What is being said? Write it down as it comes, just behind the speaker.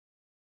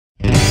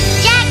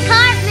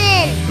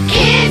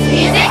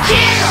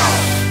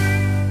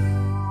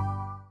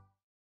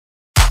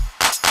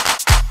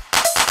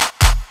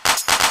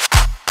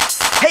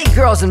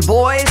Girls and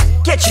boys,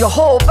 get your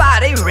whole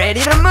body ready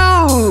to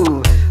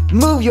move.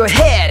 Move your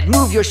head,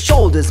 move your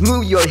shoulders,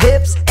 move your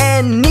hips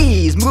and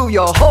knees. Move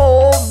your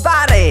whole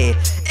body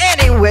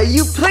anywhere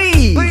you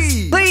please.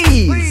 Please,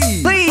 please,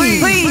 please, please,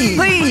 please,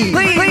 please.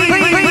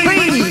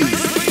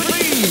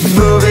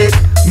 Move it,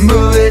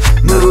 move it,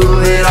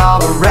 move it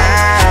all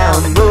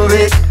around. Move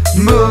it,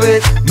 move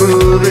it,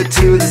 move it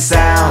to the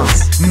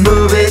sounds.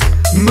 Move it,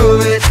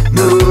 move it,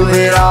 move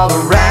it all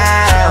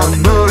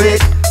around. Move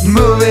it,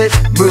 move it,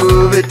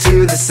 move it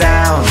to the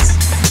sounds.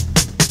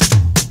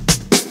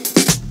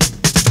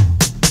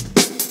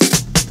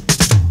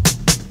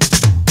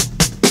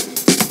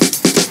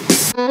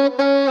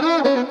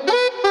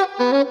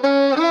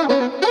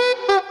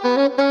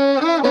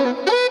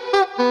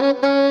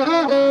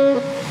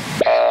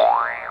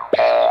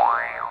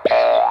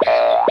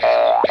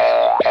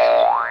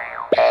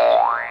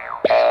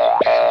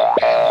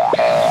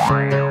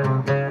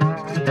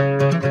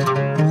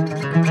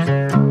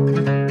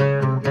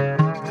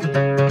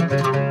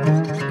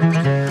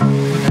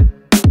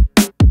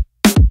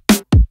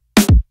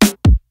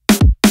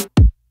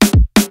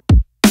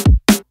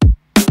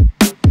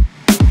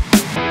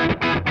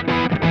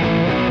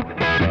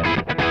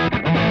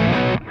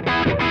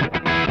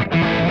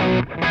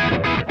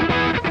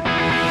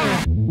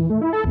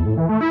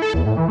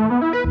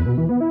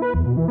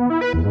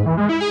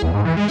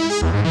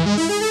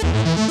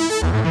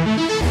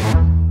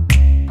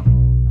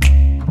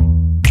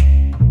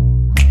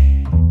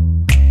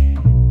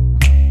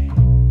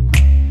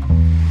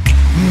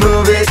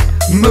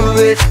 Move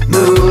it,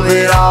 move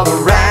it all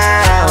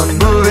around.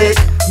 Move it,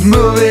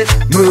 move it,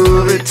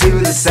 move it to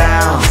the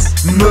sounds.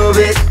 Move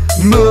it,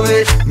 move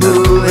it,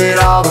 move it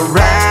all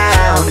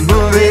around.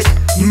 Move it,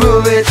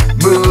 move it,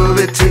 move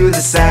it to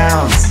the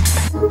sounds.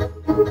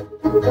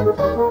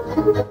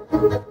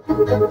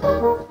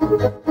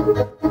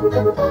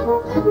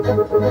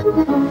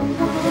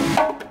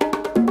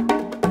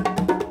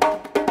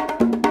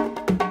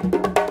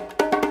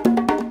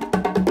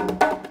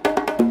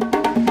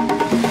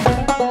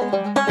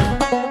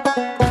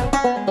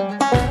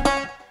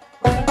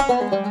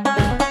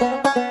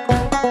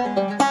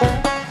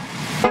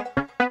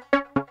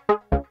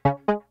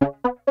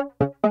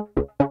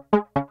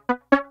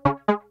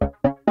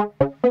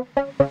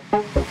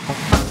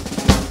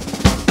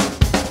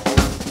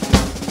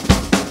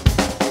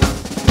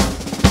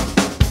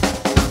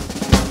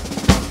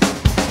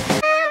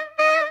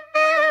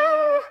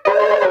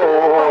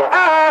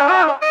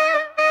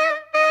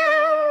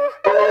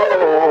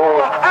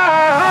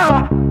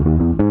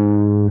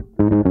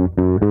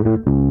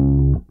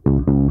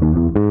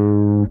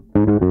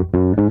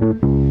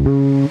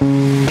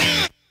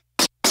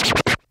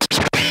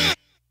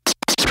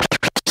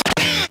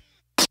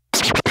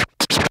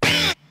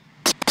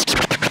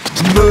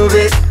 Move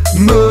it,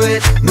 move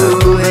it,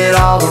 move it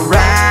all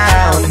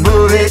around.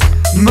 Move it,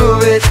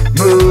 move it,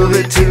 move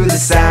it to the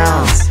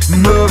sounds.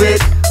 Move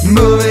it,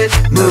 move it,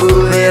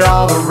 move it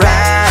all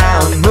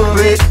around. Move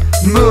it,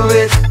 move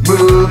it,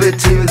 move it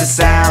to the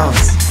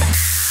sounds.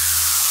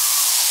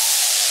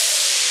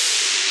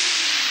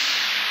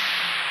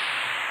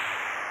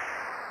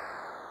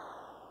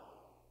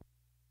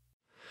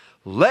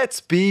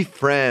 Let's be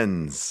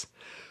friends.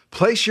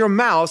 Place your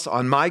mouse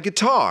on my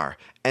guitar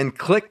and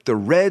click the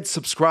red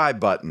subscribe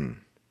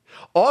button.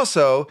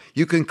 Also,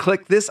 you can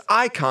click this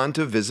icon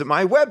to visit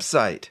my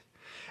website.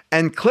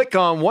 And click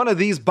on one of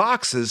these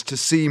boxes to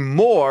see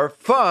more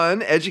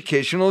fun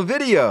educational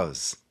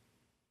videos.